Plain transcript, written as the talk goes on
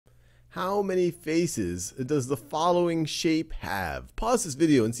How many faces does the following shape have? Pause this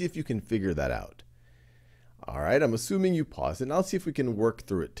video and see if you can figure that out. All right, I'm assuming you paused it, and I'll see if we can work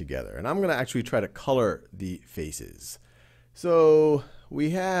through it together. And I'm going to actually try to color the faces. So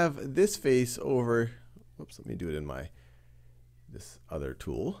we have this face over, whoops, let me do it in this other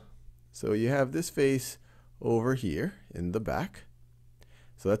tool. So you have this face over here in the back.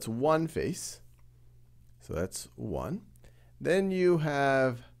 So that's one face. So that's one. Then you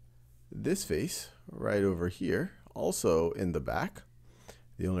have this face right over here, also in the back.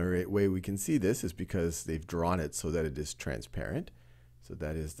 The only way we can see this is because they've drawn it so that it is transparent. So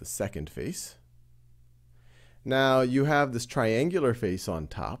that is the second face. Now you have this triangular face on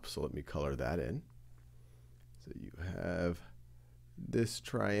top, so let me color that in. So you have this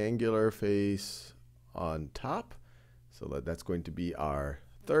triangular face on top. So that's going to be our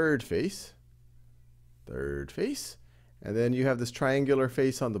third face. Third face. And then you have this triangular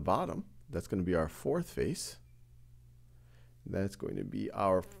face on the bottom. That's going to be our fourth face. That's going to be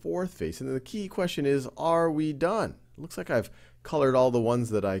our fourth face. And then the key question is, are we done? It looks like I've colored all the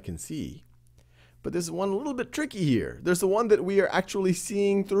ones that I can see. But there's one a little bit tricky here. There's the one that we are actually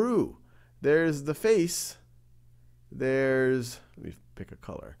seeing through. There's the face. Let me pick a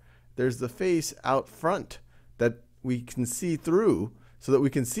color. There's the face out front that we can see through so that we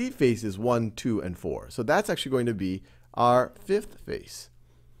can see faces 1, 2, and 4. So that's actually going to be our fifth face.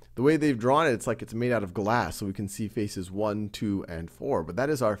 The way they've drawn it, it's like it's made out of glass, so we can see faces 1, 2, and 4. But that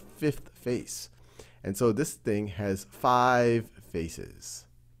is our fifth face. And so this thing has 5 faces.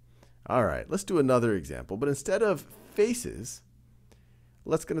 All right, let's do another example. But instead of faces,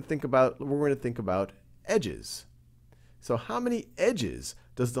 we're going to think about edges. So how many edges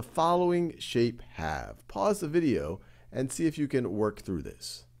does the following shape have? Pause the video and see if you can work through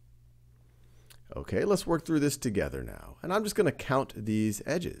this. Okay, let's work through this together now. And I'm just going to count these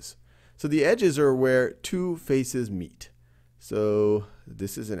edges. So the edges are where two faces meet. So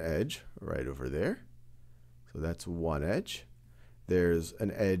this is an edge right over there. So that's one edge. There's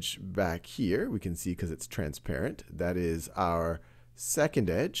an edge back here. We can see because it's transparent. That is our second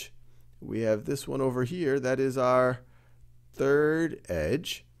edge. We have this one over here. That is our third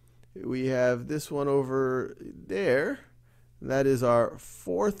edge. We have this one over there. That is our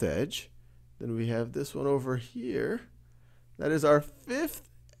fourth edge. Then we have this one over here. That is our fifth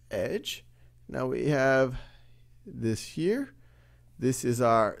edge. Now we have this here. This is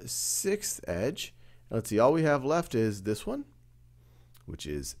our sixth edge. Now let's see, all we have left is this one, which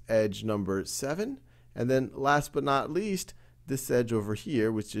is edge number 7. And then last but not least, this edge over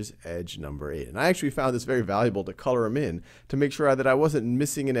here, which is edge number 8. And I actually found this very valuable to color them in to make sure that I wasn't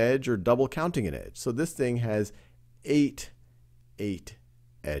missing an edge or double counting an edge. So this thing has 8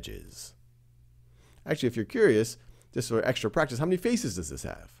 edges. Actually, if you're curious, just for extra practice, how many faces does this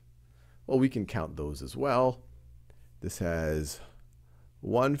have? Well, we can count those as well. This has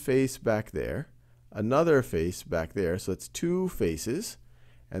one face back there, another face back there, so it's 2 faces.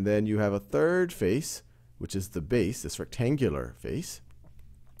 And then you have a third face, which is the base, this rectangular face.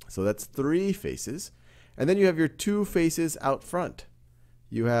 So that's 3 faces. And then you have your 2 faces out front.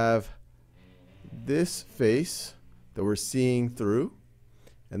 You have this face that we're seeing through.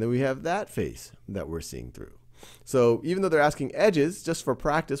 And then we have that face that we're seeing through. So even though they're asking edges, just for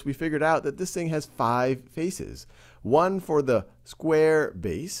practice, we figured out that this thing has 5 faces. 1 for the square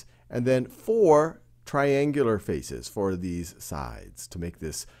base, and then 4 triangular faces for these sides to make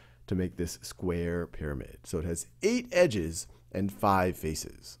this square pyramid. So it has 8 edges and 5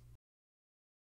 faces.